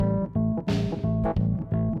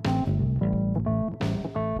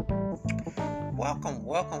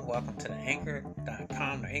Welcome to the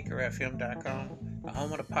Anchor.com, the AnchorFM.com, the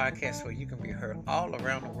home of the podcast where you can be heard all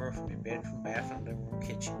around the world from your bedroom, bathroom, living room,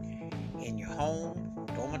 kitchen, in your home,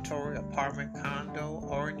 dormitory, apartment, condo,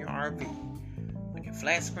 or in your RV, on your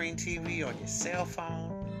flat screen TV, on your cell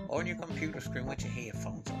phone, or on your computer screen with your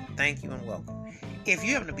headphones on. Thank you and welcome. If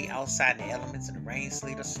you happen to be outside in the elements in the rain,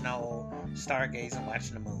 sleet, or snow, stargazing,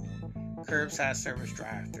 watching the moon, curbside service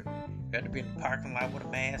drive-thru, you have to be in the parking lot with a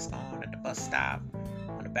mask on, at the bus stop,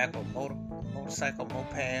 on the back of a motorcycle,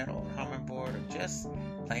 moped, or a hummingbird, or just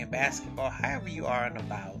playing basketball, however you are and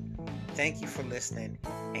about. Thank you for listening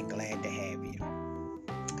and glad to have you.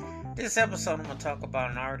 This episode I'm going to talk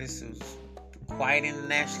about an artist who's quite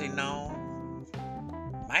internationally known.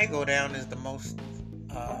 Might go down as the most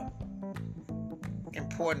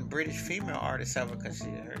important British female artist ever because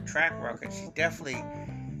her track record, she's definitely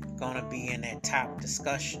going to be in that top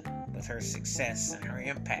discussion with her success and her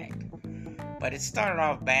impact. But it started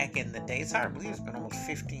off back in the day. It's hard to believe it's been almost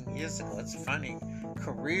 15 years ago. It's funny.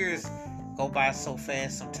 Careers go by so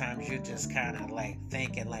fast sometimes you're just kind of like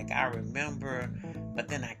thinking like I remember, but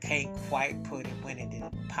then I can't quite put it when it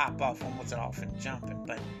didn't pop off, when was it off and jumping.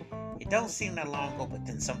 But it don't seem that long ago, but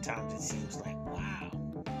then sometimes it seems like, wow,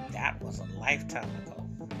 that was a lifetime ago.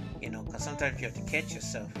 Because sometimes you have to catch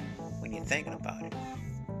yourself when you're thinking about it.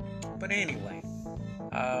 But anyway,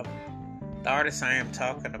 the artist I am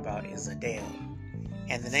talking about is Adele.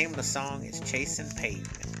 And the name of the song is Chasing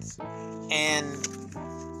Pavements. And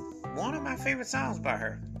one of my favorite songs by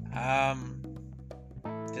her.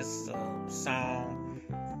 This song,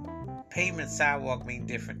 pavement, sidewalk mean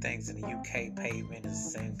different things in the UK. Pavement is the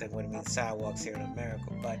same thing what it means sidewalks here in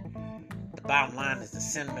America. But the bottom line is the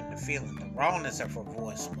sentiment and the feeling. The rawness of her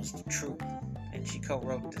voice was the truth. And she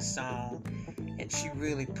co-wrote this song. And she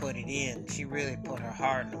really put it in. She really put her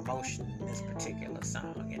heart and emotion in this particular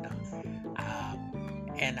song,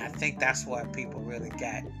 and I think that's why people really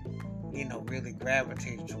got, really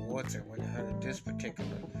gravitated towards her when they heard this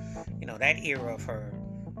particular, that era of her.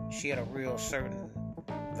 She had a real certain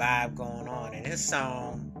vibe going on. And this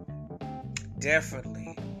song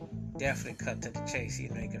definitely cut to the chase. You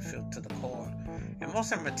can feel it to the core. And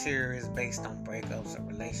most of her material is based on breakups or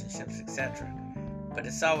relationships, etc. But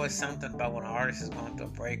it's always something about when an artist is going through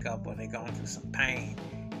a breakup or they're going through some pain.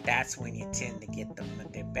 That's when you tend to get them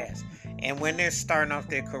at their best. And when they're starting off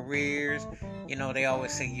their careers, they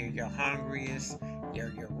always say you're your hungriest,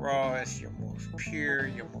 you're your rawest, your most pure,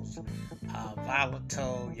 your most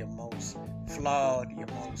volatile, your most flawed, your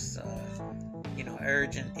most,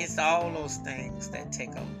 urgent. It's all those things that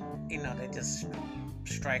take they just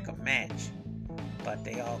strike a match. But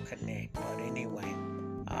they all connect. But anyway.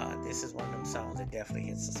 This is one of them songs that definitely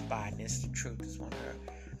hits the spot, and it's the truth. It's one of her.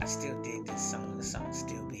 I still dig this song. The song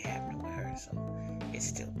still be happening with her, so it's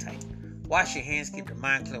still tight. Wash your hands, keep your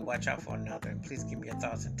mind clear, watch out for another, and please give me your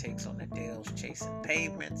thoughts and takes on Adele's Chasing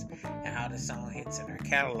Pavements and how the song hits in her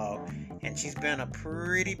catalog. And she's been a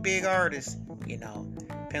pretty big artist,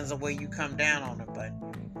 depends on where you come down on her, but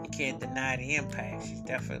you can't deny the impact. She's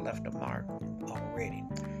definitely left a mark already.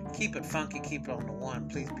 Keep it funky, keep it on the one.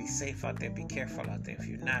 Please be safe out there, be careful out there. If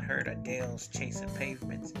you've not heard Adele's Chasing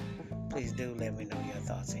Pavements, please do let me know your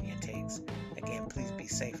thoughts and your takes. Again, please be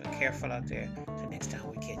safe and careful out there. Till next time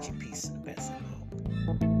we catch you, peace and the best of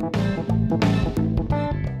all.